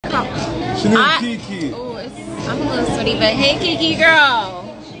She named Kiki. Oh, I'm a little sweaty, but hey, Kiki girl.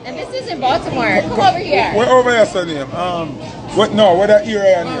 And this is in Baltimore. Come over here. Where over here, son name? What? No, where that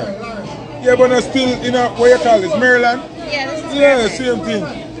area near? Yeah, but it's still, you know, what you call this? Maryland? Yeah, this is Maryland. Same thing.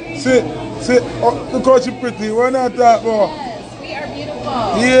 See, oh, look how she pretty. What not talk about? Yes, we are beautiful.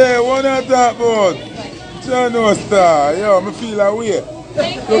 Yeah, what not talk about? John no star. Yo, me feel that way.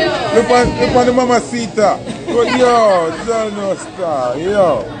 Thank you. Look on the mama Sita. But yo, John no star.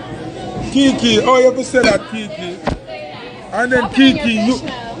 Yo. Kiki, oh, you have to say that, Kiki. And then Kiki,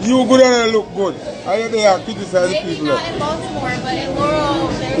 you go down and look good. I hear they are criticizing Maybe people. not in Baltimore, but in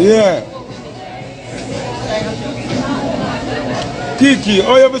Laurel. Yeah. Kiki,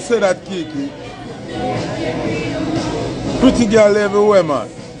 oh, you ever say that, Kiki? Pretty girl everywhere, man.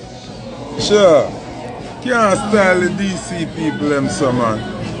 Sure. Can't style the DC people, them, so, man.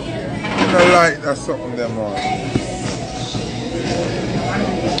 You know, like that something, them, man.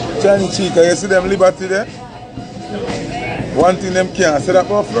 China Chica, you see them Liberty there? One thing them can't say that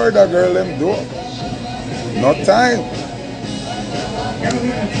about Florida girl, them do. No time.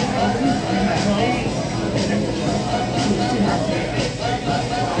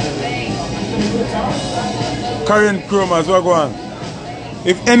 Karen Chromers, what go on?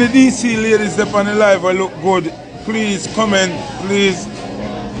 If any DC ladies up on the live will look good, please comment, please.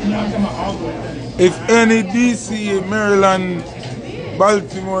 If any DC, Maryland,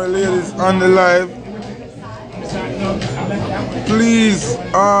 Baltimore ladies on the live, please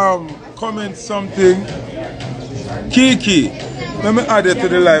comment something. Kiki, let me add you to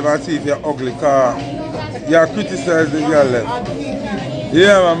the live and see if you're ugly, car you're criticizing the girl left.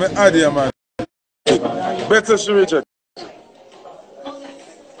 Yeah, man, me add you, man. Better she reject.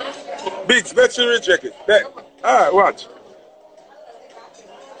 Biggs, better she reject it. There. Alright, watch.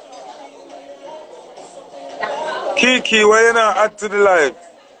 Kiki, why you not add to the live?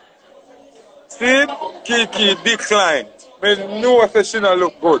 See? Kiki decline. Me know that she not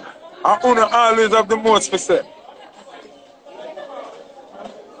look good. And Una always have the most for say.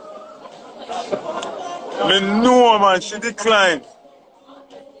 Me know, man, she declined.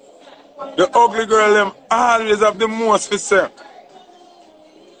 The ugly girl them always have the most for say.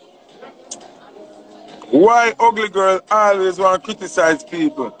 Why ugly girl always want to criticize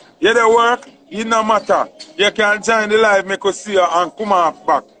people? You dey work, it no matter. You can join the live, make us see her and come off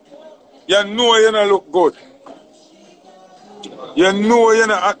back. You know you don't look good. You know you're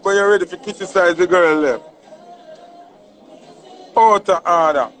not act, but you're ready to criticize the girl there. Out of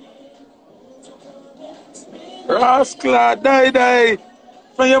order. Rascal, die.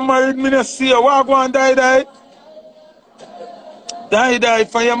 When you married, me not see you. What go on, die. Die.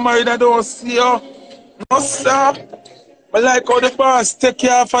 When you married, I don't see you. No, sir. But like how the boss take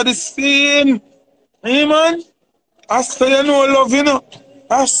care for the scene. Hey, man. I say you know love, you know.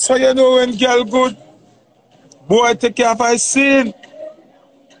 I say you know when girl good. Boy, take care of the scene.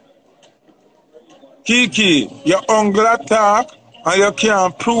 Kiki, you hungry attack and you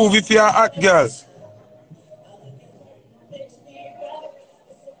can't prove if you're a hot girl.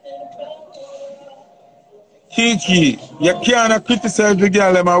 Kiki, you can't criticize the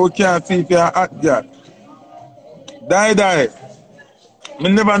girl and we can't see if you're a hot girl. Die. Me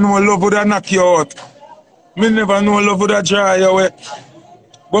never know love would have knock you out. Me never know love would have dry you away.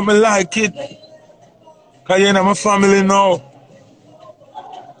 But me like it. Because you're in my family now.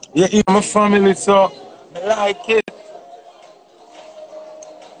 You're in my family, so I like it.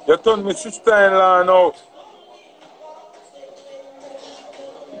 You turn my sister-in-law now.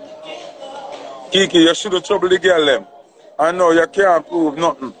 Kiki, you should have troubled the girl them. I know you can't prove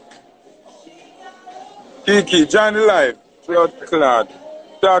nothing. Kiki, join the live. Blood clad.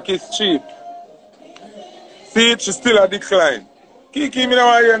 Talk is cheap. See it, she still a decline. Kiki, me don't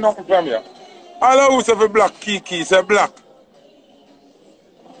want to hear nothing from you. All I who say for black, Kiki, say black.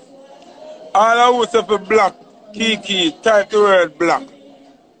 All I who say for black, Kiki, type the word black.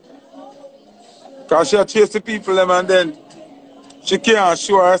 Because she chase the people them and then she can't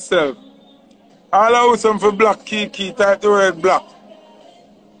show herself. All I who say for black, Kiki, type the word black.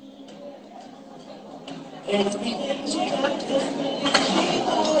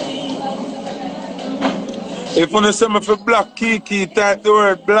 If you say me for black, Kiki, type the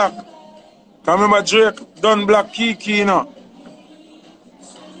word black. Because remember Drake done black Kiki, you know.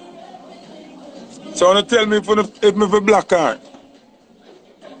 So you tell me if me for black or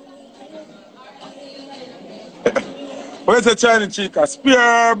what you say, China Chica?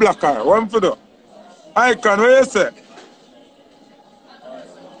 Spear black or what for do? Icon, what you say?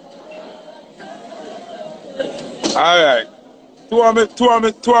 Alright. Two of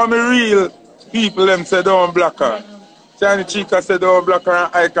me real people them say don't black her. Shiny Chica said don't block her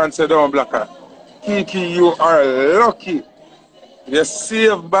and Icon said don't block her. Kiki, you are lucky. You're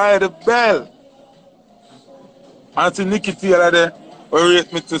saved by the bell. Auntie Nikki Taylor there, will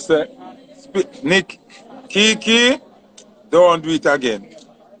rate me to say, Nick, Kiki, don't do it again.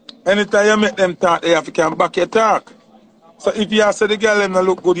 Anytime you make them talk, they have to come back your talk. So if you say the girl them not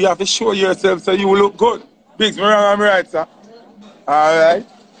look good, you have to show yourself so you look good. Biggs, me wrong, I'm right, sir. Alright?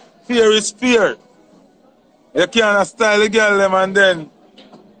 Fear is fear. You can't style the girl them and then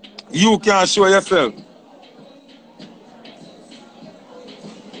you can't show yourself.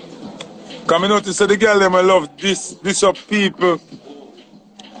 Come notice that the girl them I love this up people.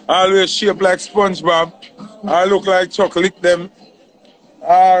 Always shape like SpongeBob. I look like Chuck lick them.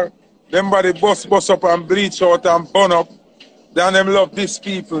 Or them body bust up and bleach out and burn up. Then them love these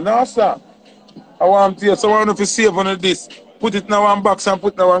people. No, sir. I want to hear someone if you save on this. Put it in one box and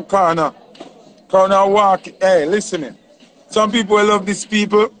put it in one corner. Corner walk. Hey, listen me. Some people love these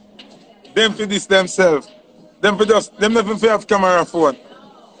people. Them for this themselves. Them never have camera phone.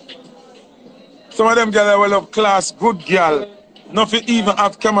 Some of them girls will love class, good girl. Nothing even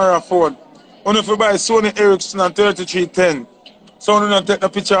have camera phone. Only if you buy Sony Ericsson and 3310. So you don't take the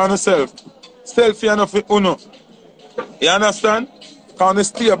picture on yourself. Selfie enough for uno. You understand? Because they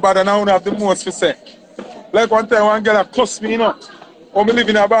stay bad and I don't have the most to say. Like one time one girl cussed me, you know. When I live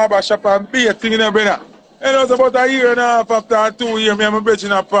in a barber shop and be a thing in a brother. And it was about a year and a half after 2 years, me and my brother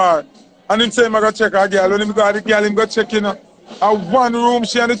in a par. And him say I'm going to check a girl. When him go to the girl, him go check, you know. A one room,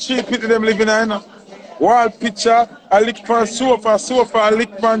 she and the cheap people them living in, you know. Wall picture, a lick from sofa, a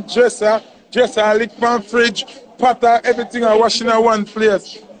lick from dresser, a lick from fridge, potter, everything I wash in one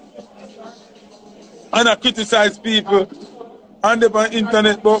place. And I criticize people. And they on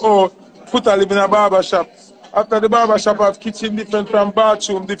internet, but Foota live in a barber shop. After the barber shop have kitchen different from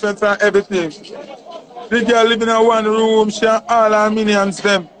bathroom, different from everything. The girl live in a one room, she and all her minions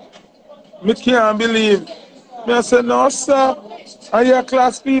them. Me can't believe. Me I say, no sir, are you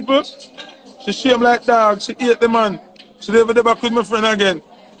class people? She shame like dog, she hate the man. She never back with my friend again.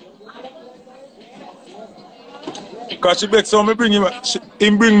 Because she begs so me bring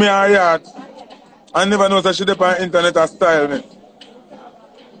him bring me her yard. I never know that she dep on internet and style me.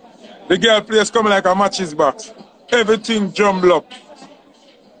 The girl place coming like a matches box. Everything jumble up.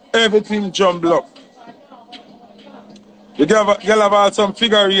 Everything jumble up. The girl have all some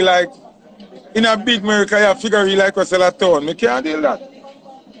figurine like in a big America you have figurine like we sell a town. Me can't deal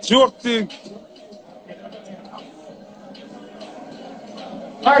that. Joke thing.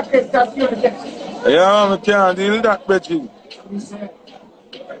 Yeah, I can't deal that, Betty.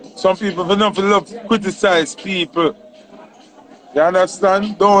 Some people do not love criticize people. You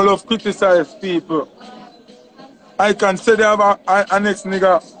understand? Don't love criticize people. I can say they have a next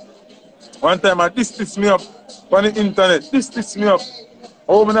nigga. One time I this me up on the internet. This me up.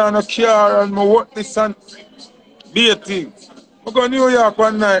 Oh, I'm on a car and I work this and be a thing. I go to New York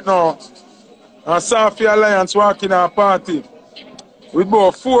one night now. I saw the Alliance walking at a party. With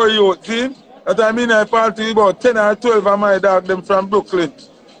about 4 youths, see? That I mean I party with about 10 or 12 of my dog them from Brooklyn.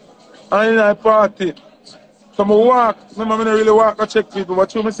 And in a party. So I walk, remember I don't really walk or check people,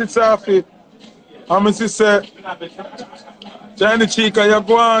 but you see Safi. And I say, Johnny Chica, you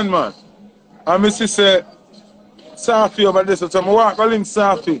go on, man. And I say, Safi over there. So I walk a link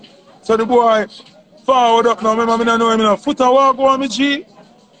Safi. So the boy forward up now, remember I don't know him now. Foota walk go on me, G.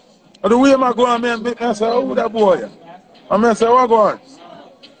 And the way I go on me, I say, oh, that boy. And I say, what go on?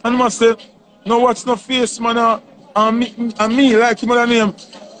 And I say, no watch no face, man. And me like him other name.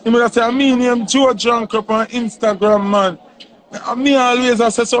 Him would say, me name Joe Drunk up on Instagram, man. And me always I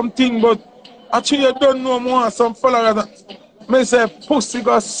say something, but actually you don't know more some followers. Me say, pussy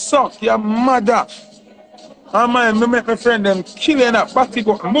go suck, your mother. And man, me make my friend them killing that batty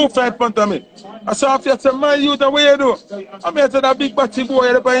go move right in front of me. I say, if you say, man, you the way you do. I mean, I say that big batty boy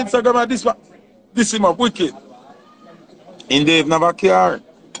on Instagram and this is my wicked. In Dave never care.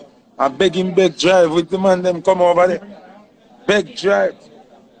 I beg him beg drive with the man them come over there. Beg drive.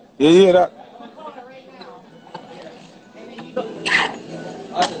 You hear that?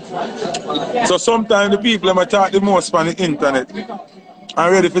 So sometimes the people that talk the most on the internet and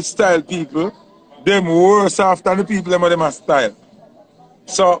ready for style people, them worse off than the people that them style.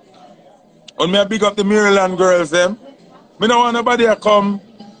 So when I big up the Maryland girls them, I don't want nobody to come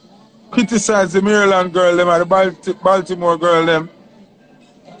criticize the Maryland girl them or the Baltimore girl them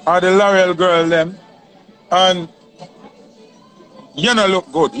or the L'Oreal girl them and you don't look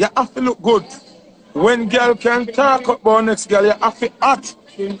good. You have to look good. When girl can talk about next girl, you have to act.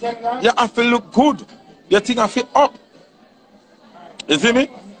 You have to look good. You think I fit up. You see me?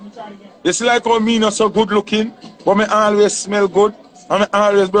 You see like how me not so good looking, but me always smell good. And me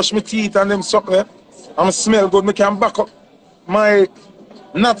always brush my teeth and them something. And me smell good. Me can back up my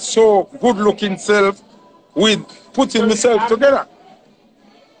not so good looking self with putting myself together.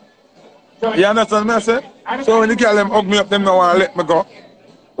 You understand me I say? So when the girl them hug me up, them don't want to let me go.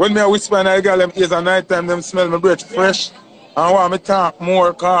 When me whisper in the girl them ears at night time, them smell my breath fresh. And want me talk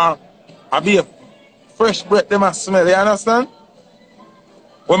more cause I be a fresh breath them I smell. You understand?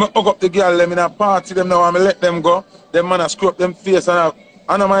 When me hug up the girl them in a party, them now want me let them go. Them man a screw up them face and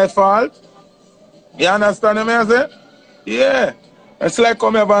not my fault. You understand me I say? Yeah. It's like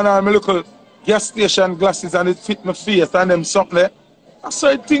come here and my little gas station glasses and it fit my face and them something there. That's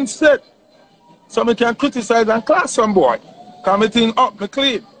how things said. So I can criticize and class some boy. Cause my thing up, me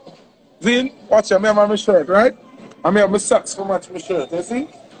clean. Then, watch, I have my shirt, right? I have my socks for match my shirt, you see?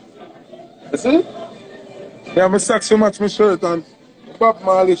 You see? I have my socks for match my shirt and Bob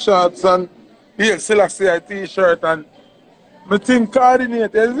Marley shorts and here Selassie t-shirt and my thing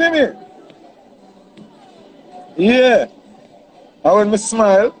coordinate, you see me? Yeah. And when I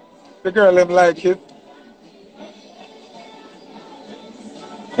smile, the girl them like it.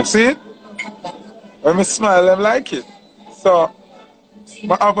 You see it? When I smile, them like it. So,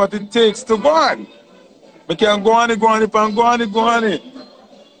 I have what it takes to go on. I can go on it, and go on it.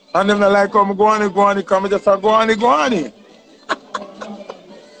 And them not like how I go on it, because I just go on it.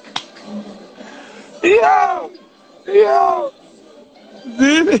 Yeah! Yeah!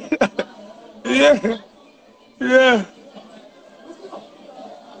 See? Yeah! Yeah!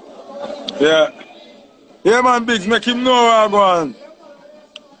 Yeah! Yeah, man, Biggs, make him know where I go on.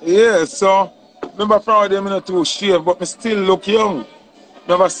 Yeah, so, remember Friday, I'm not too shave, but I still look young.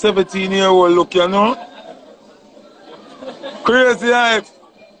 I have a 17-year-old look, you know? Crazy hype.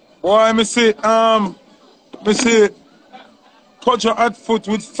 Boy, me see culture at foot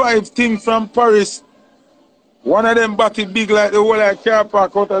with 5 things from Paris. One of them body big like the whole like car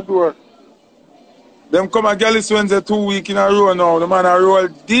park out the door. Them come a Gallis Wednesday 2 weeks in a row now. The man a roll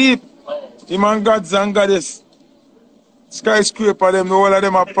deep. Him and gods and goddess. Skyscraper them, the whole of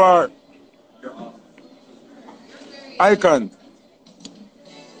them apart. Icon.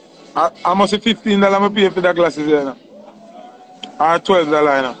 I must be $15 I pay for the glasses here now. Or $12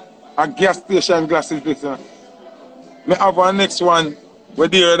 now. A gas station glasses this now. I have one next one way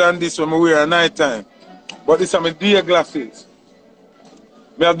dearer than this one I wear at night time. But this are my day glasses.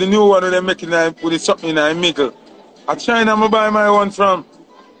 I have the new one that they're making with something in the middle. At China I buy my one from.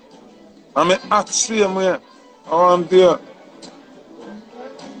 And I hat same way. I want there.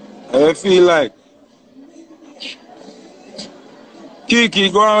 I feel like Kiki,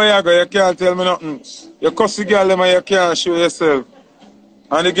 go away you go, you can't tell me nothing. You cuss the girl them and you can't show yourself.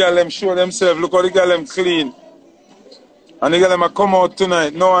 And the girl them show themselves, look how the girl them clean. And the girl them come out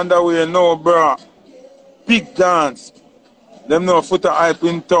tonight, no underwear, no bra. Big dance. Them no Foota hype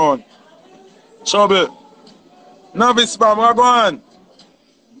in town. Trouble. Novice spam, what go on?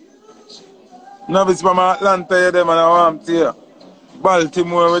 Novice spam Atlanta here, them and I want here.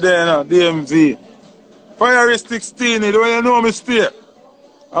 Baltimore with there now, DMV. Fire 16, the way you know me stay.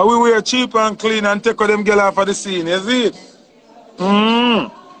 And we wear cheap and clean and take out them girl off of the scene, you see it?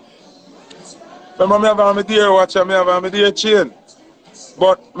 Remember I have my deer watch and I have my deer chain.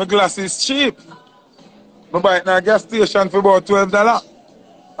 But my glass is cheap. I buy it in a gas station for about $12.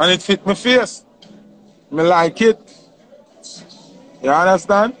 And it fit my face. I like it. You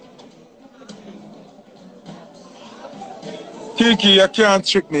understand? Kiki, you can't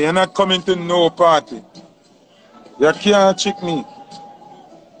trick me. You're not coming to no party. You can't trick me.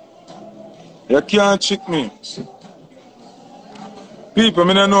 You can't trick me. People,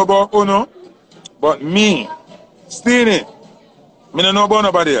 I don't know about Uno, but me, Steenie, I don't know about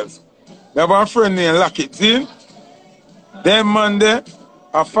nobody else. I have a friend named Lockett, see? Them man there,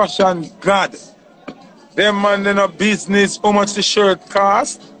 a fashion god. Them man there no business, how much the shirt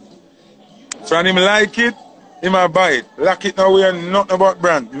cost. From him like it, he might buy it. Lockett now wear nothing about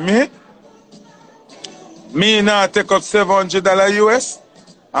brand. Me now take up $700 US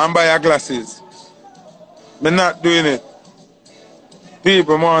and buy your glasses. Me not doing it.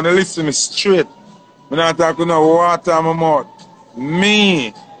 People, man, listen to me straight. Me not talking no water in my mouth.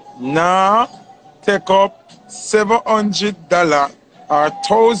 Me now take up $700 or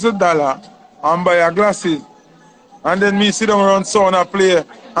 $1,000 and buy your glasses. And then me sit down around sound and play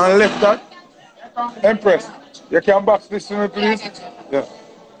and left that. Empress, you can box this to me, please? Yeah.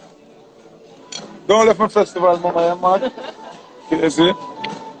 Don't leave my festival, mama, you mad? You see?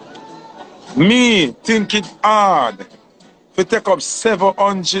 Me think it hard to take up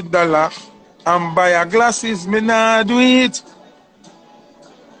 $700 and buy a glasses. Me nah do it.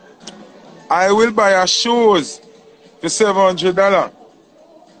 I will buy a shoes for $700.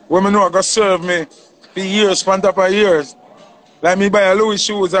 When me know it gonna serve me for years, on top of years. Like me buy a Louis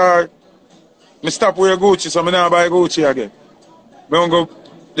shoes or me stop wear Gucci, so me not buy Gucci again. Me don't go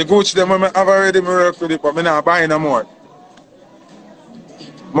the Gucci them when me have already me work with it, but me not buy no more.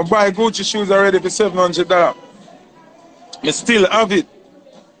 I buy Gucci shoes already for $700. Me still have it.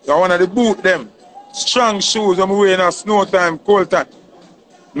 I want to boot them. Strong shoes I'm wearing in a snow time, cold time.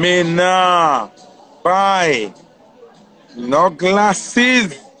 Me nah buy no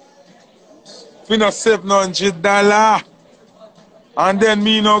glasses for no $700. And then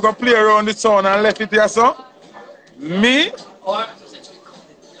me now go play around the town and left it here so. Me?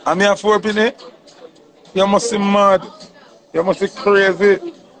 And me a 4 penny? You must be mad. You must be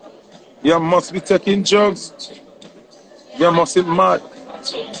crazy. You must be taking drugs. You must be mad.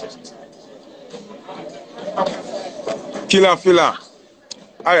 Killer filler.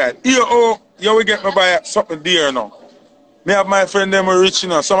 Alright. Here we get me buy something dear now. Me have my friend them rich, you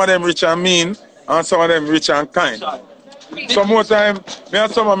know. Some of them rich and mean, and some of them rich and kind. Some more time, me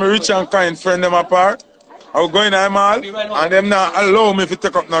and some of my rich and kind friend them apart. I will go in the mall, and them not allow me to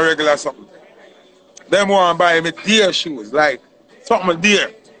take up no regular something. Them want to buy me dear shoes, like something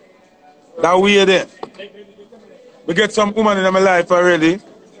dear. That way there. We get some woman in my life already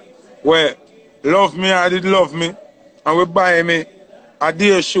where love me or did love me, and we buy me a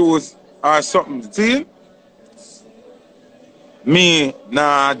dear shoes or something. See? Me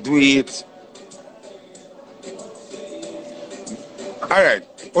nah do it. Alright,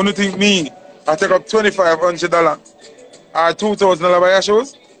 only think me I take up $2,500 or $2,000 buy your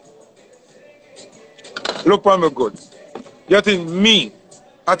shoes? Look for me good. You think me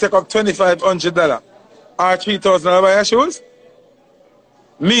I take up $2,500 or $3,000 buy your shoes?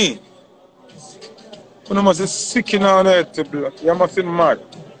 Me? You must be sick in our head to blood. You must be mad.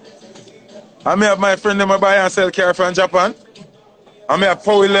 I may have my friend them buy and sell car from Japan. I may have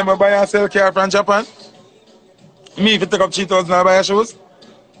Powell them buy and sell car from Japan. Me if you take up $3,000 buy your shoes?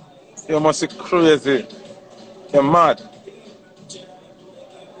 You must be crazy. You're mad.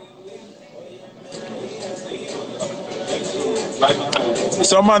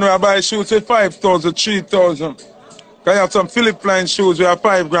 Some man will buy shoes with 5,000, 3,000. Because you have some Philippine shoes with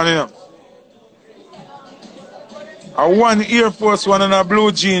 5 grand in them. A one Air Force One and a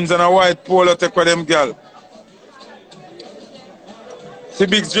blue jeans and a white polo take for them girl. See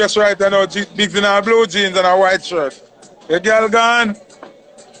Big's dress right now, Big's in a blue jeans and a white shirt. The girl gone.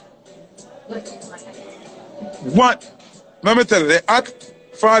 What? Let me tell you, the hat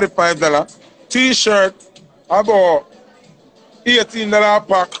 $45, t-shirt about $18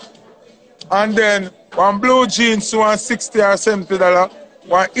 pack, and then one blue jeans one $60 or $70,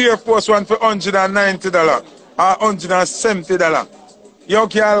 one Air Force One for $190 or $170. Your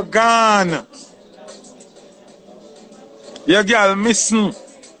girl gone. Your girl missing.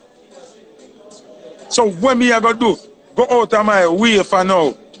 So what me I gonna do? Go out of my way for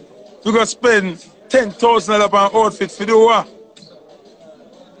now. You gonna spend $10,000 on outfit for do what?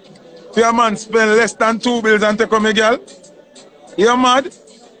 For a man spend less than 2 bills and take on me girl? You mad?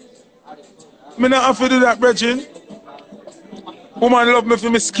 Me not have to do that, brethren. Woman love me for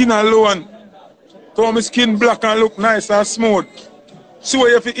my skin alone. So my skin black and look nice and smooth. So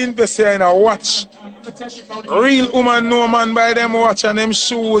you have to invest here in a watch. Real woman know man buy them watch and them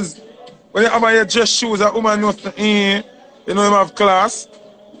shoes. When you have your dress shoes, a woman knows you know him have class.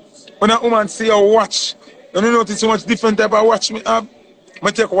 When a woman see a watch, you don't notice so much different type of watch me have.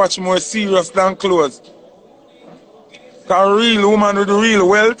 I take watch more serious than clothes. Because real woman with real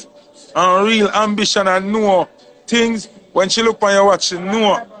wealth and real ambition and know things, when she look on your watch, she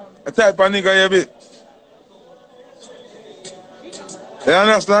know the type of nigga you be. You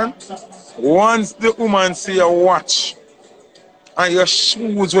understand? Once the woman see your watch and your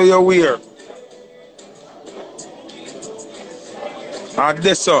shoes where you wear, and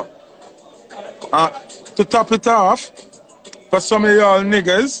this so. To top it off, for some of y'all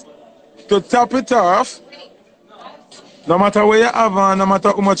niggas, to top it off, no matter where you have and no matter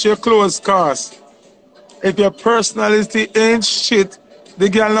how much your clothes cost, if your personality ain't shit, the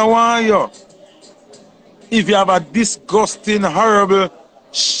girl no want you. If you have a disgusting, horrible,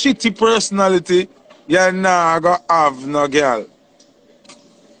 shitty personality, you're not gonna have no girl.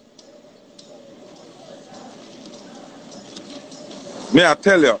 May I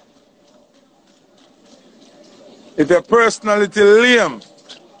tell you? If your personality lame,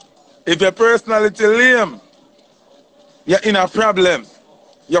 you're in a problem.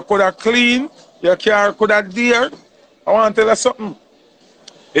 You could have clean, your car could have dear. I want to tell you something.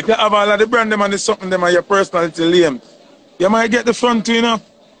 If you have all of the brand them and the something them and your personality lame, you might get the front too, you know.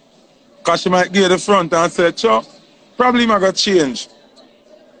 Because she might give the front and say, Cho, probably might got change.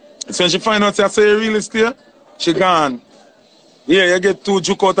 So when she find out, I say, you really stay? She gone. Yeah, you get 2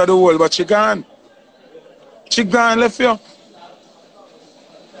 juke out of the hole, but she gone. She gone left you.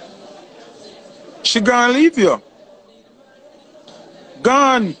 She gone leave you.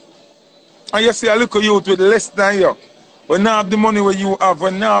 Gone. And you see a little youth with less than you. When now have the money where you have,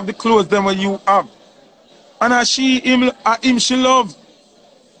 when now have the clothes them where you have. And him she love.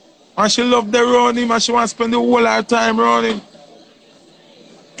 And she love the around him and she want to spend the whole her time around him.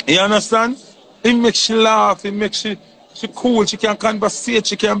 You understand? It makes she laugh, it makes she cool, she can conversate,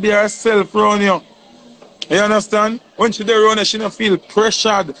 she can be herself around you. You understand? When she there around you, she don't feel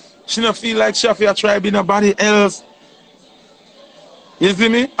pressured. She don't feel like she have to try to be nobody else. You see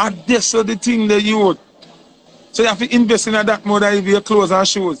me? And that's the thing that you would. So you have to invest in that more than your clothes and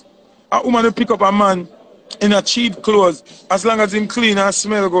shoes. A woman will pick up a man in a cheap clothes as long as him clean and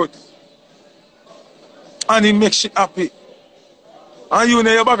smell good. And he makes she happy. And you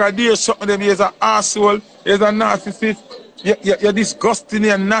know your back of there something them, you're an asshole, you're a narcissist, you're disgusting,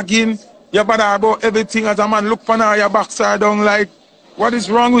 you're nagging, you're bad about everything as a man look for her, your backside down like, what is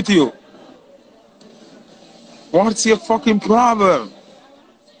wrong with you? What's your fucking problem?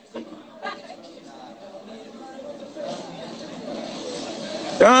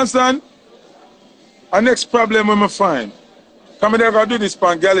 You understand? Our next problem we find. Come here, I do this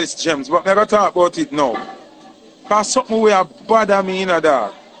for Gallis Gems, but I'm going to talk about it now. Because something will bother me in a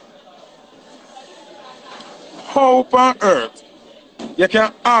dog. How on earth you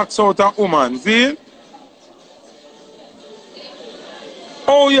can ask out a woman, see?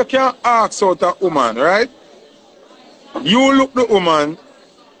 How you can ask out a woman, right? You look the woman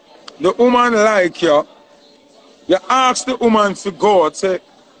like you. You ask the woman to go out, say,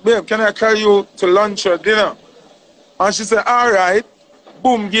 babe, can I carry you to lunch or dinner? And she said, all right.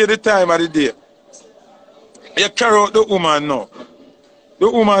 Boom, give the time of the day. You carry out the woman now.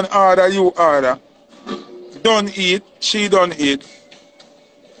 The woman order, you order. Don't eat, she don't eat.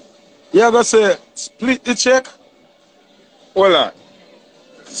 You ever say, split the check? Hold on.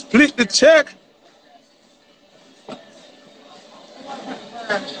 Split the check?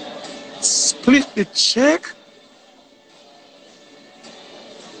 Split the check?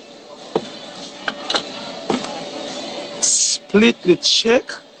 Split the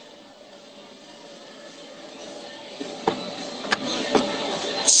check?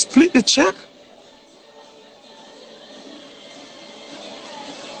 Split the check?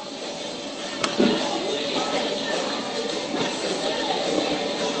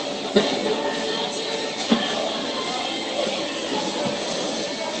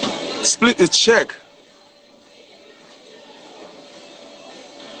 Split the check.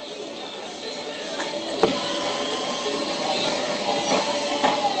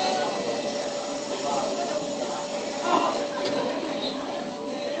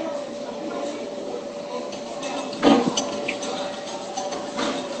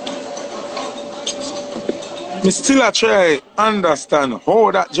 Me still a try understand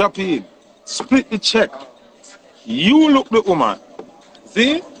how that drop in. Split the check. You look the woman.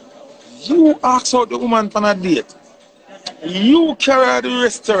 See? You ask out the woman for a date. You carry her to the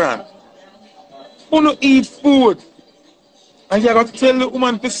restaurant. You don't eat food. And you got to tell the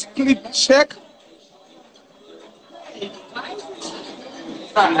woman to split check.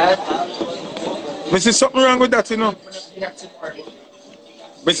 Me see something wrong with that, you know.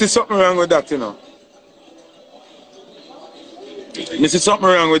 Me see something wrong with that, you know. Me see something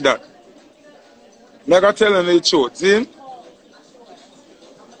wrong with that. I got to tell you the truth, see?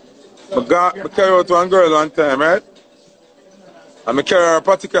 I carry out one girl one time, right? And I carry her a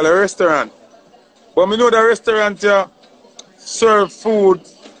particular restaurant. But I know the restaurant here serve food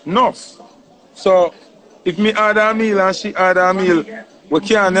enough. So if me order a meal and she order a meal, we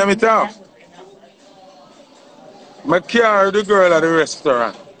can't name it off. I carry the girl at the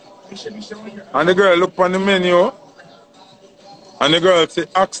restaurant. And the girl look on the menu. And the girl say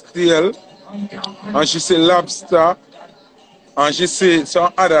oxtail. And she say lobster. And she say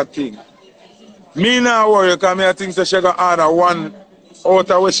some other thing. Me now worry because I think that she going to order one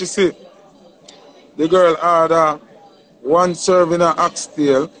out of what she say. The girl order one serving of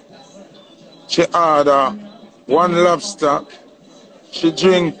oxtail. She order one lobster. She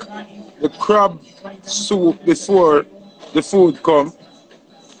drink the crab soup before the food come.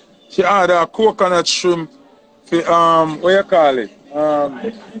 She order coconut shrimp for what you call it?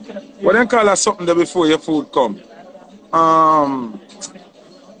 What do you call it something there before your food come?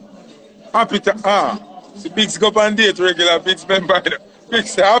 Appetizer. The Bigs go on date regular Bigs member.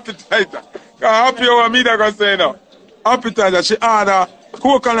 Bigs say appetizer. Happy over me that I say now. Appetizer. She order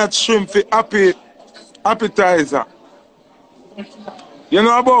coconut shrimp for appetizer. You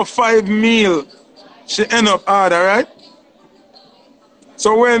know about 5 meal she end up order, right?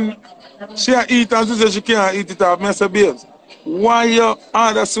 So when she eat and she say she can't eat it off, I say, babes, why you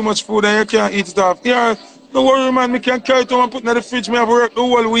order so much food and you can't eat it off? Yeah, don't worry man, me can carry it home and put it in the fridge, me have work the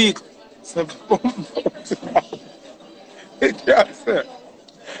whole week. I say, it can't say.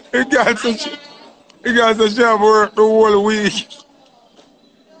 It can't say she have work the whole week.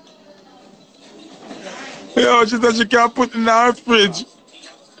 Yo, she said she can't put it in her fridge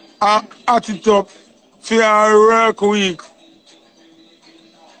and hot it up for her work week.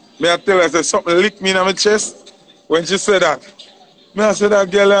 Me I tell her, I said, something licked me in my chest when she said that. Me I said, that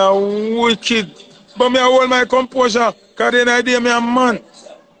girl is wicked. But me I hold my composure, because then I day me a man.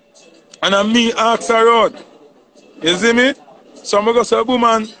 And I me ask her out. You see me? So I'm going to say,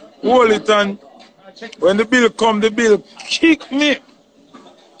 woman, hold it, and when the bill come, the bill kick me.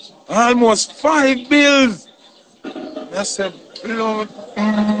 Almost 5 bills. I said, Lord,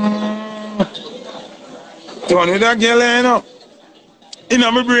 turn with that girl, you know. In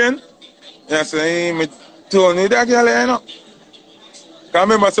my brain, I say, hey, me turn with that girl, you know. Because I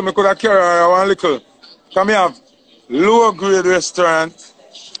remember, so I could have carried her one little. Because I have low grade restaurant,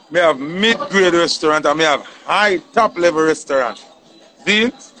 I have mid grade restaurant, and I have high top level restaurant.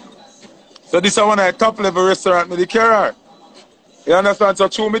 See? So this is one of the top level restaurant, me the carry her. You understand? So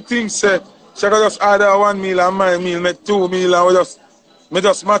true, me think, say, she could just order 1 meal and my meal, make 2 meal, and me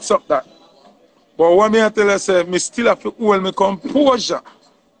just match up that. But what me I tell her, say, me still have to hold my composure.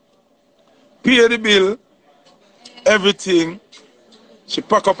 Pay the bill, everything. She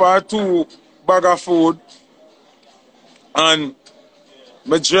pack up her 2 bag of food, and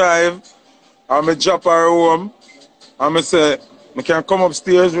me drive, and me drop her home, and me say, me can come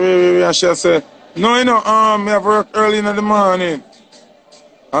upstairs, and she say, no, you know, me have work early in the morning.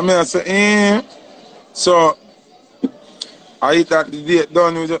 And me I say, So, I eat that the date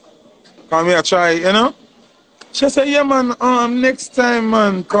done with it. Come here, try it, you know? She said, yeah, man, next time,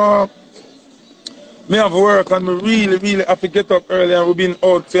 man, cause me have work and me really have to get up early and we've been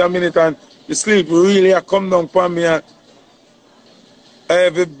out for a minute and the sleep really come down upon me and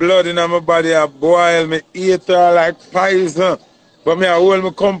every blood in my body I boil, me eat her like poison. But me I hold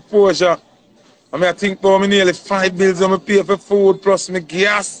my composure. And me I think about me nearly 5 bills on me pay for food plus me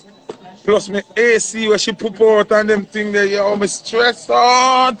gas. Plus me AC where she put out and them things there, yo, me stress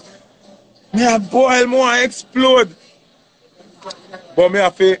out. Me I boil more and explode. But me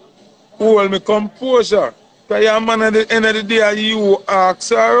have to hold me composure. Because your man at the end of the day, you ask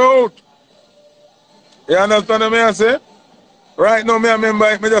her out. You understand what I say? Right now, me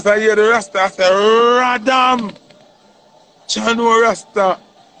remember, me just hear the Rasta, I say, Radam. Chano Rasta.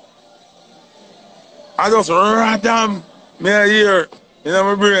 I just Radam. Me I hear in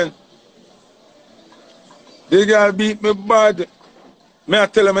my brain. The girl beat me bad. Me I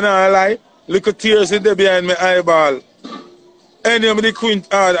tell him I not lie. Little tears in there behind my eyeball. Any of the queen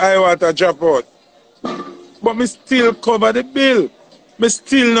hard eye water drop out. But me still cover the bill. Me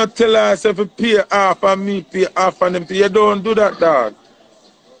still not tell her if you pay half and me pay half and them. You don't do that, dog.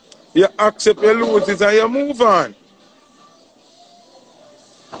 You accept your losses and you move on.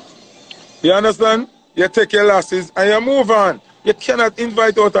 You understand? You take your losses and you move on. You cannot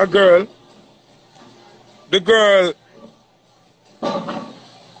invite out a girl. The girl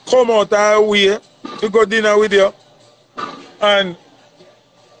come out her way to go dinner with you. And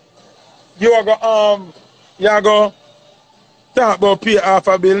you are go talk about pay half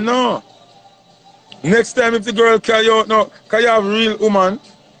a bill. No. Next time if the girl carry you out now, because you have real woman,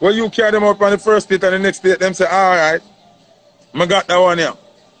 when you carry them up on the first date and the next date, them say, alright, I got that one here.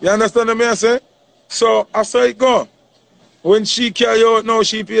 You understand what I say? So I saw it go. When she carry you out now,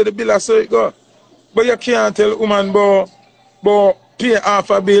 she pay the bill, I saw it go. But you can't tell a woman about pay half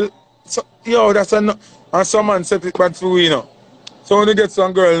a bill. So, yo, that's a no. And some man set it bad for you know. So when you get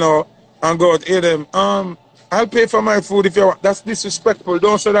some girl now and go out, hear them, I'll pay for my food if you want. That's disrespectful.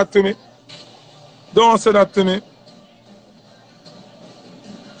 Don't say that to me. Don't say that to me.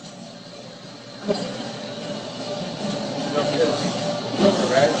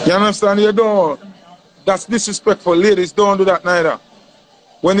 You understand? You don't. That's disrespectful. Ladies, don't do that neither.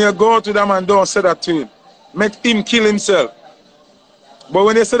 When you go to that man, don't say that to him. Make him kill himself. But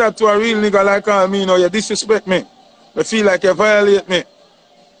when you say that to a real nigga like me, you know, you disrespect me. I feel like you violate me.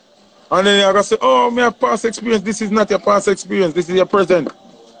 And then you're going to say, oh, my past experience. This is not your past experience. This is your present.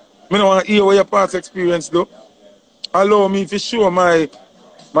 I don't want to hear what your past experience do. Allow me to show my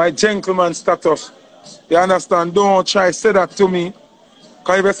gentleman status. You understand? Don't try to say that to me.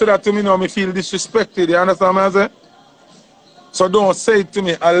 Because if you say that to me now, I feel disrespected. You understand what I say? So don't say it to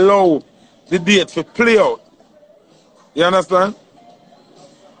me, allow the date to play out. You understand?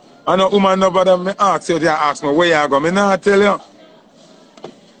 I know woman no bother me ask you, you ask me where you go. Me not tell you.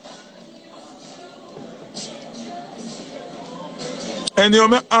 And you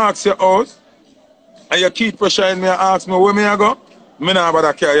me ask you out, and you keep pressuring me and ask me where me I go, me not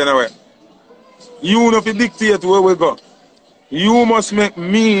bother care you nowhere. You know if you dictate where we go. You must make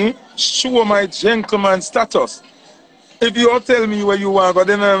me show my gentleman status. If you tell me where you want to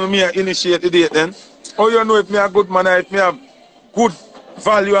go, then me initiate the date then. How you know if me a good man or if me have good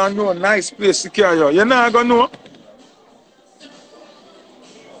value and no nice place to carry you? You're not going to know.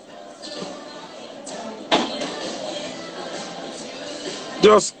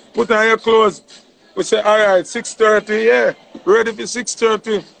 Just put on your clothes. We say, all right, 6:30, yeah. Ready for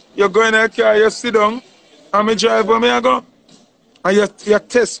 6:30. You're going to your car, you sit down, and me drive where me I go. And you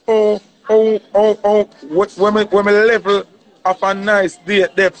test when me level of a nice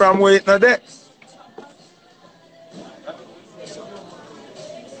date there from waiting at there.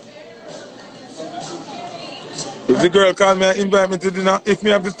 If the girl call me and invite me to dinner, if me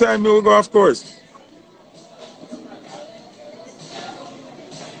have the time, me will go, of course.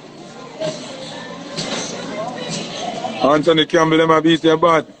 Anthony Campbell, them a beat your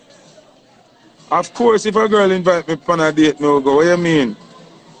bad. Of course, if a girl invite me on a date, me will go. What you mean?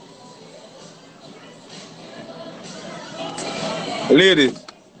 Ladies,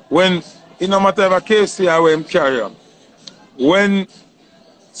 when, it no matter if a case here where I'm carry on, when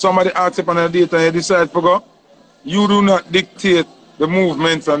somebody asks you on a date and you decide to go, you do not dictate the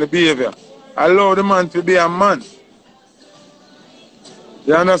movements and the behavior. Allow the man to be a man.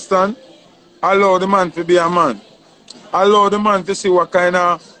 You understand? Allow the man to be a man. Allow the man to see what kind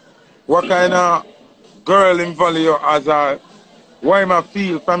of girl him value as a why him a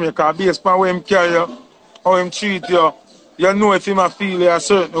feel from you, because based on where him carry you, how him treat you, you know if him a feel you a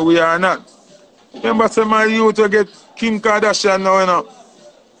certain way or not. Remember say my youth to get Kim Kardashian now, you know.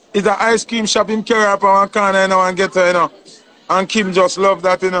 It's an ice cream shop him carry up on one corner, you know, and get her, you know. And Kim just love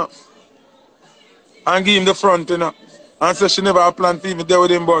that, you know. And give him the front, you know. And say she never planned to even there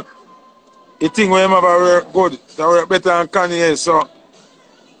with him, but the thing with him have work good. That work better than Kanye, so.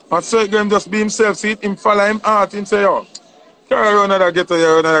 And so him just be himself, see him follow him heart, him say, yo, carry around another get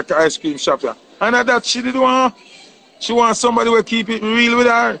her another ice cream shop here. And at that she did want. She wants somebody who keep it real with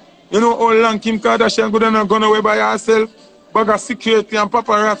her. You know how long Kim Kardashian good and gone away by herself, bag of security and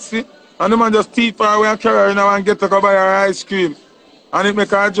paparazzi, and the man just teeth her away and carry her now and get to go buy her ice cream. And it make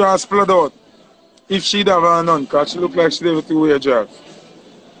her jaw explode out. If she'd have her none, because she look like she live a two-way job.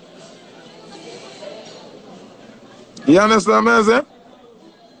 You understand what I'm saying?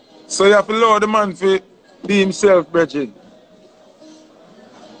 So you have to allow the man to be himself, brethren.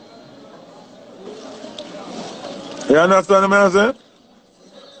 You understand what I'm saying?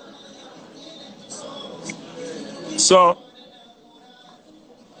 So,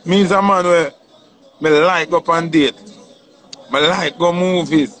 means a man where me like go on date. Me like go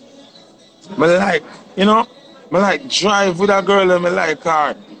movies. Me like, you know, me like drive with a girl and me like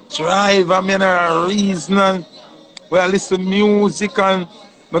her. Drive and me a reason and where I listen music and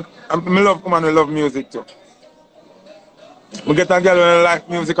me love woman who love music too. Me get a girl who like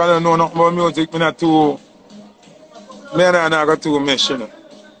music and I don't know nothing about music, me not too, me and I not got too mesh, you know.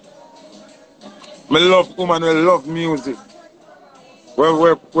 Me love woman who love music.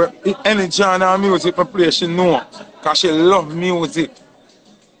 Where any genre of music I play, she know. Because she love music.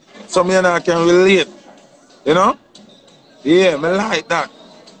 So me and I can relate. You know? Yeah, me like that.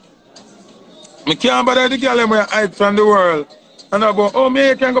 Me can't bother the girl who hide from the world. And about, oh,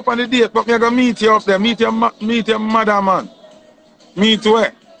 me can go on the date, but me going to meet you up there. Meet your mother, man. Meet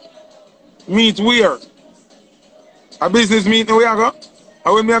where? Meet where? A business meeting where I go?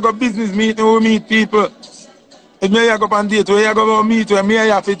 And when me go business meeting, we meet people. If me go on date, where you go meet where me and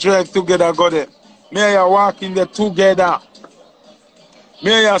you have to drive together, go there. Me and you walk in there together.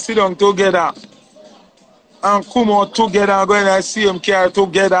 Me and you sit down together. And come out together and go in the same car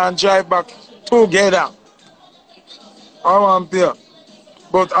together and drive back together. I want there.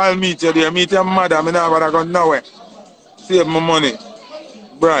 But I'll meet you there. Meet your mother. I'm not going to go nowhere. Save my money.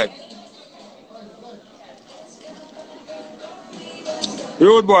 Bright.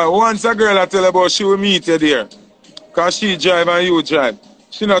 Road boy, once a girl I tell her about she will meet you there. Because she drive and you drive.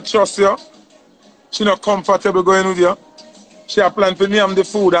 She not trust you. She not comfortable going with you. She a plan to name the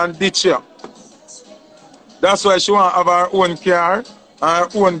food and ditch you. That's why she want to have her own car and her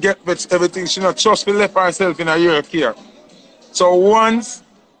own get everything. She not trust to left herself in your care. So once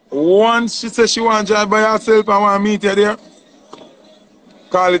she says she want to drive by herself and want to meet you there,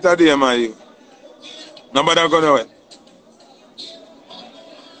 call it a day, man. Nobody going away.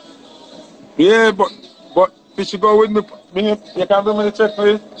 Yeah, but if she go with me, you can bring me the check for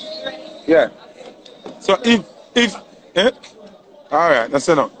it? Yeah. So if eh? Alright, that's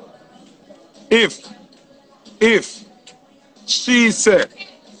enough. If if she said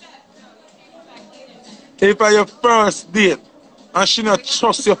if I your first date and she not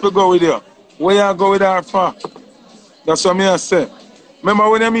trust you to go with you, where you go with her for? That's what me I say. Remember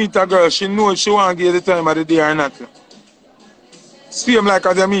when you meet a girl, she knows she want to give you the time of the day or not. Same like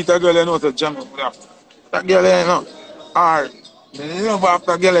as you meet a girl, you know to jump up with her. That girl, you know. Or you love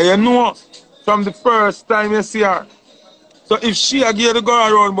after girl, you know from the first time you see her. So if she a give the go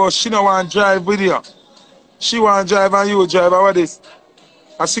around but she don't want to drive with you, she want to drive and you drive, what this?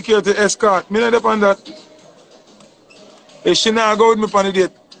 A security escort. Me not depend on that. If she not go with me on the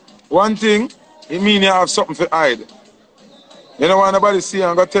date, one thing, it mean you have something to hide. You don't want nobody see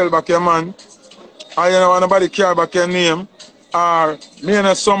and go tell back your man, or you don't want nobody care back your name, or me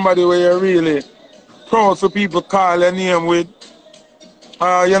and somebody where you're really proud for people call your name with,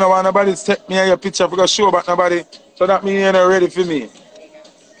 or you don't want nobody to take me and your picture for go show back nobody, so that means you're not ready for me.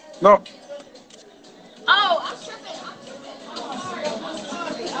 No. Oh, I'm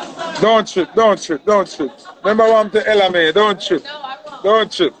tripping. Don't trip, don't trip, don't trip. Remember what I'm to LMA, don't trip. No, I won't.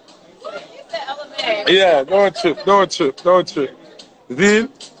 Don't trip. You said LMA. Yeah, don't trip, don't trip, don't trip. See?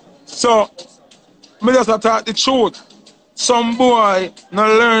 So, me just talk the truth. Some boy not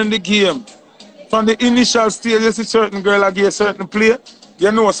learn the game. From the initial stage, you see certain girl a give a certain play,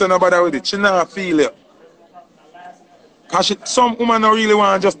 you know so nobody with it. She not feel it. Cause some woman don't really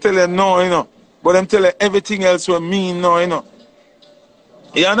want to just tell her no, you know. But them tell her everything else will mean no, you know.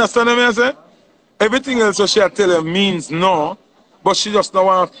 You understand what I say? Everything else what she tell her means no, but she just don't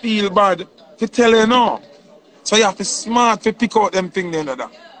want to feel bad to tell her no. So you have to smart to pick out them things then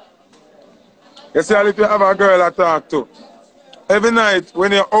that. You see, if you have a girl I talk to, every night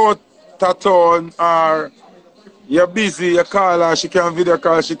when you're out at town or you're busy, you call her, she can video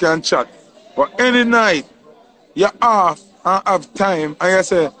call, she can chat. But any night, you're off and have time and you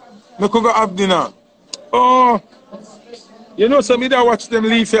say, me could go have dinner. Oh, you know, so me there watch them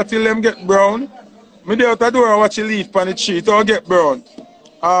leaf here till them get brown. Me there out the door watch the leaf on the tree till get brown.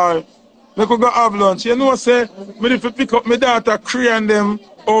 Me could go have lunch. You know, say, me need to pick up my daughter Crayon them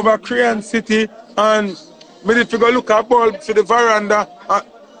over Crayon City and me need to go look at bulb for the veranda. And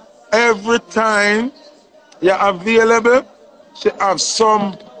every time you're available, she have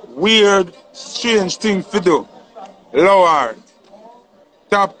some weird, strange thing to do. Lower,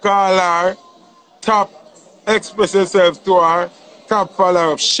 top call her, top express yourself to her, top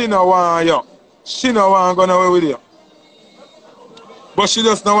follow up. She no want you. She no want to go away with you. But she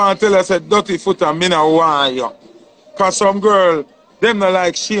just don't want to tell us a dirty foot and me no want you. Because some girl, them not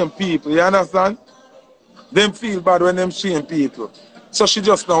like shame people, you understand? Them feel bad when them shame people. So she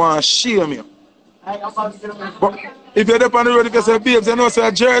just don't want to shame you. But if you're up on the road, if you say, babes, you know, say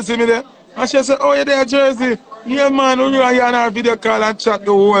a jersey me there. And she say, oh, you're there, jersey. Yeah, man, we are here on our video call and chat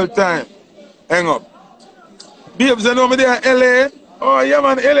the whole time. Hang up. Babes, you know me there in LA. Oh, yeah,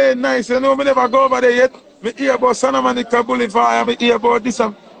 man, LA nice. You know me never go over there yet. Me hear about Santa Monica Boulevard. Me hear about this.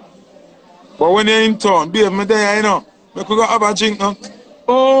 But when you're in town, babe, me there, you know. Me could go have a drink now.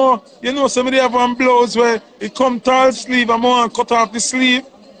 Oh, you know, somebody have one blouse where it come tall sleeve and I want to cut off the sleeve.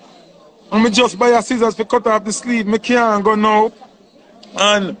 And me just buy a scissors to cut off the sleeve. Me can't go now.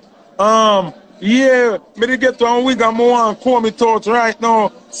 And, yeah, me dey get one wig and I want to comb it out right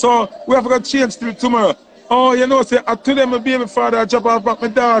now. So, we have to change till tomorrow. Oh, you know, say, today my baby father drop off back my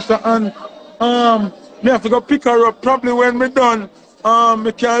daughter and, me have to go pick her up probably when me done.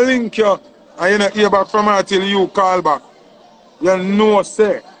 Me can link you. And you know, hear back from her till you call back. You know,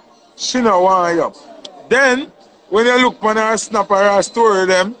 say, she no want you. Then, when you look on her snap or her story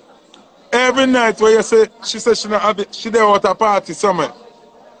them, every night where you say, she said she not have it, she there out a party somewhere.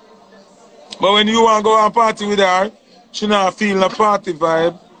 But when you want to go and party with her, she not feel the party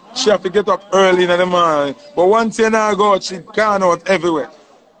vibe. She have to get up early in the morning. But once you not go out, she gone out everywhere.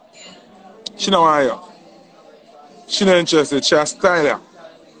 She don't want you. She not interested. She a style you.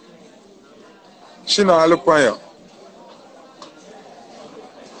 She not look for you.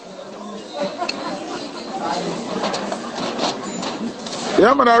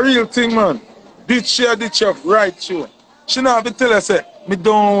 Yeah, man, a real thing, man. Ditch you right through. She not have to tell her, say, me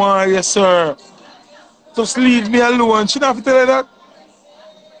don't want you, sir. Just leave me alone. She not have to tell her that.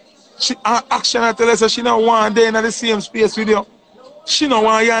 She action I tell her, say, she not want there in the same space with you. She don't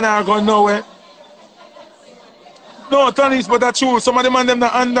want you and her go nowhere. No, Tanis, but that's true. Some of the man them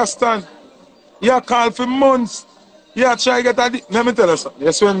not understand. You call for months. You try to get a... Let me tell you something.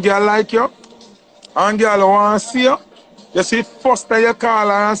 You see when girl like you, and girl want to see you, you see first time you call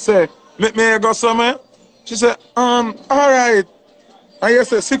her and say, Make me go somewhere. She said, alright. And you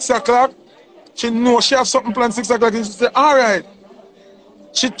say 6 o'clock. She know she have something planned 6 o'clock. And she said, alright.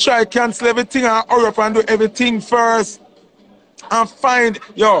 She try cancel everything and hurry up and do everything first. And find,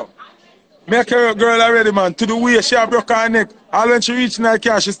 yo, make her girl already, man. To the way she have broke her neck. And when she reach in her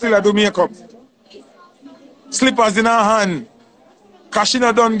car, she still do makeup. Slippers in her hand. Cause she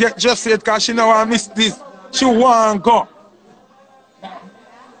not done get dressed yet, cause she not want miss this. She want go.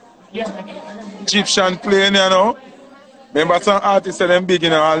 Egyptian playing, you know. Remember some artists say them big, you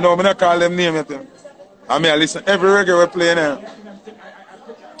know. I know me not call them name yet. I mean I listen every reggae we play now.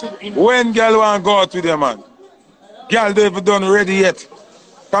 When girl want go out with them, man. Girl they even done ready yet.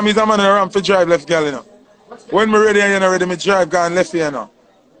 Come is a man around for drive left girl, you know. When me ready and you know ready, me drive gone left here, you know.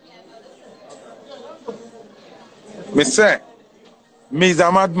 Me say, me is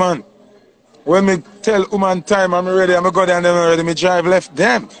a madman. When me tell woman time I'm ready, I'm go down them ready, me drive left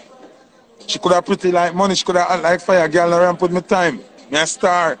them. She could have pretty like money, she could have act like fire, girl around put me time. Me a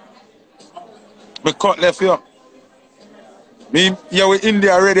star. Me cut left here. Me here with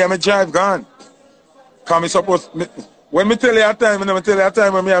India ready, I'm drive gone. Cause me suppose, when me tell you a time, me tell you a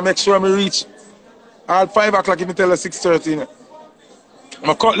time when me I make sure me reach. All 5 o'clock if me tell you 6:30.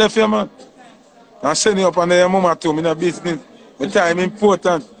 I cut left here, man. I send you up on your mama too, me no business. My time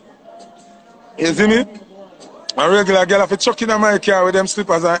important. You see me? A regular girl have to chuck in my car with them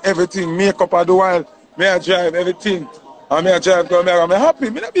slippers and everything, makeup all the while. Me I drive everything. And me I drive go, I'm happy.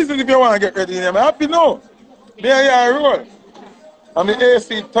 Me no business if you want to get ready. I'm happy now. Me I roll. And the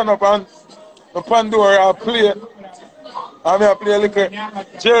AC turn up and the Pandora I play. And me I play a little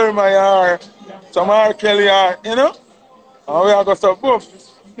Jeremiah or some R. Kelly or, you know? And we are going to both.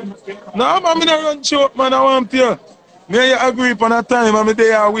 No, man, me not run short, man. I want you. Me and you agree upon a time, and me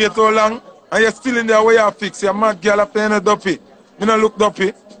there wait so long, and you're still in there where you fix. You're mad girl up there in a duppy. Me not look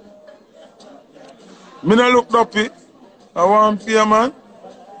duppy. Me not look duppy. I want you, man.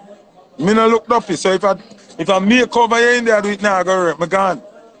 Me not look duppy. So if I make over you in there, I do it now, I go right. Me gone.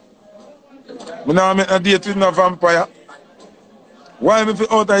 Me now make a date with no vampire. Why me fi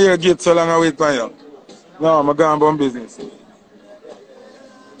out of your gate so long I wait for you? No, I'm gone about business.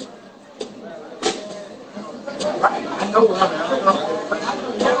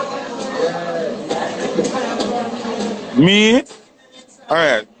 Me?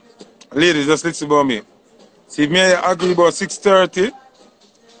 Alright. Ladies, just listen about me. See, if me and you agree about 6:30,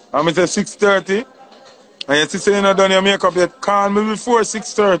 and me say 6:30, and you say you not done your makeup yet, call me before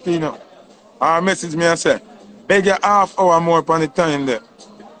 6:30, you know. Or message me and say, beg you half hour more upon the time there.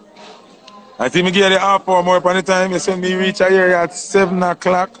 I think me give you half hour more upon the time, you send me reach here at 7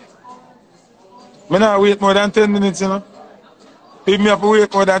 o'clock. Me not wait more than 10 minutes, you know. If me have to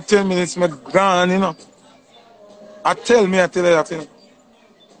wait more than 10 minutes, me gone, you know. I tell you that, you know.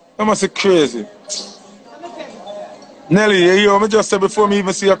 That must be crazy. Nelly, you hear me just say before me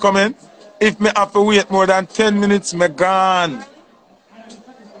even see you coming? If me have to wait more than 10 minutes, me gone.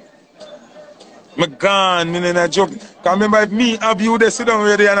 Me gone, me in a joke. Because remember, if me have you there sit down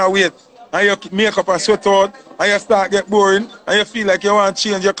ready and I wait, and you make up and sweat out, and you start get boring, and you feel like you want to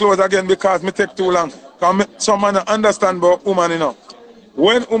change your clothes again because me take too long. Because some man understand about woman, you know.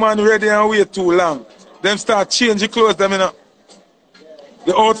 When woman ready and wait too long, them start changing clothes, them, you know.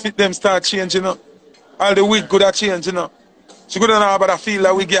 The outfit them start changing, you know. All the wig could have changed, you know. She couldn't know about the feel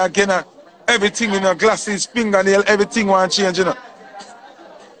that we get again. Everything, you know, glasses, fingernail, everything want to change, you know.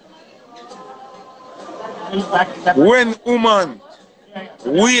 When woman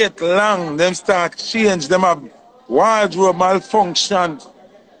wait long, them start change, them have wardrobe malfunction.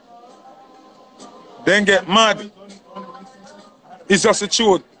 Then get mad. It's just the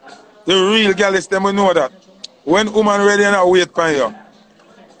truth. The real girl is them, we know that. When woman ready and I wait for you,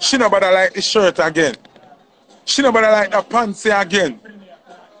 she nobody like the shirt again. She nobody like the pants again.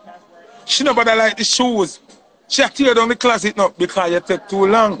 She nobody like the shoes. She tear down the closet now because you take too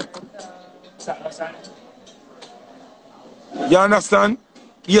long. You understand?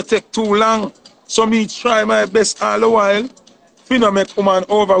 You take too long. So me try my best all the while. If you not make woman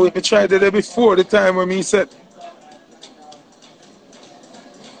over with me, try the day before the time when me said.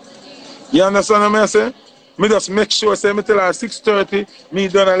 You understand what I say? Me just make sure, say me tell her 6:30, me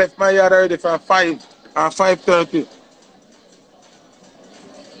done and left my yard already for 5 or 5:30.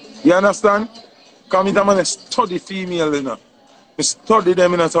 You understand? Because me man study female, you know. Me study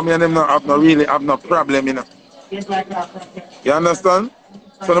them, you know, so me and them not have really have no problem, you know. You understand?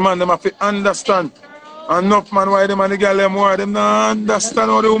 So the man them have to understand. Enough man why them and the girl them why them not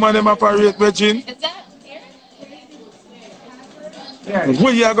understand how the woman them operate, virgin. Is that here?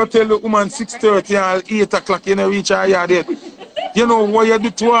 When you go tell the woman 6:30 or 8 o'clock you know reach her yard yet? You know what you do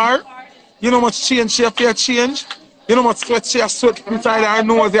to her? You know how much change she have change? You know how much sweat she has sweat inside her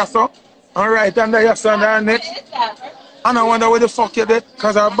nose, yes, so? Alright, under your son, her neck. And I wonder where the fuck you did,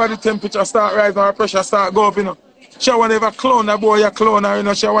 because her body temperature start rising, her pressure start go up, you know. She wonder if a clone that boy, you clone her, you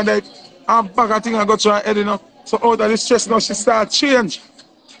know. She wonder if her bag of thing I go to her head, you know. So out of the stress now, she start change.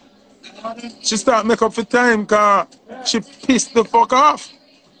 She start make up for time, because she pissed the fuck off.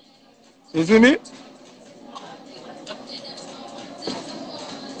 You see me?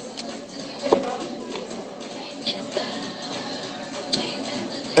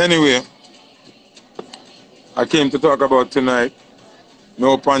 Anyway, I came to talk about tonight.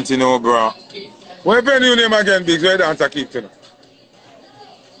 No panty, no bra. What venue name again, Biggs? Where dance I keep tonight?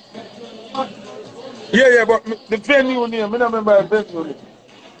 Yeah, but the venue name, I don't remember the venue name.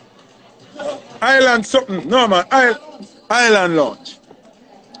 Island something. No, man. Island Lounge.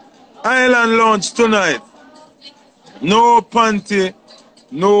 Island Lounge tonight. No panty,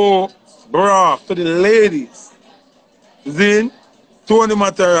 no bra for the ladies. Zin, Tony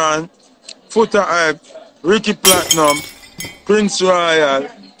Mataran, Foota Hype, Ricky Platinum, Prince Royal,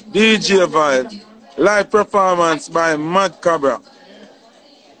 DJ Vibe, live performance by Mad Cabra.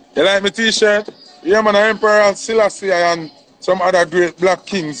 You like my t-shirt? Yeah, man, Emperor Selassie and some other great black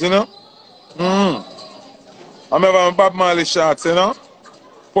kings, you know? I'm having Bob Marley shorts, you know?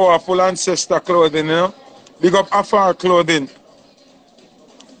 Powerful ancestor clothing, you know? Big up Afar clothing.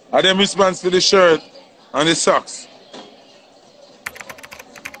 And them response to the shirt and the socks.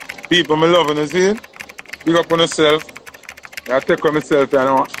 People, me loving you, see? Big up on yourself. I take on myself, you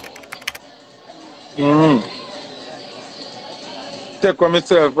know? Take on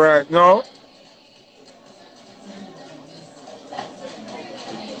myself right now.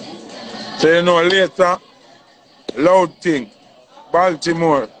 So you know later, Loud Thing,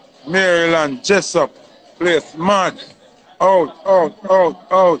 Baltimore, Maryland, Jessup, place mad.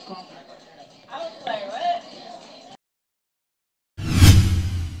 Out.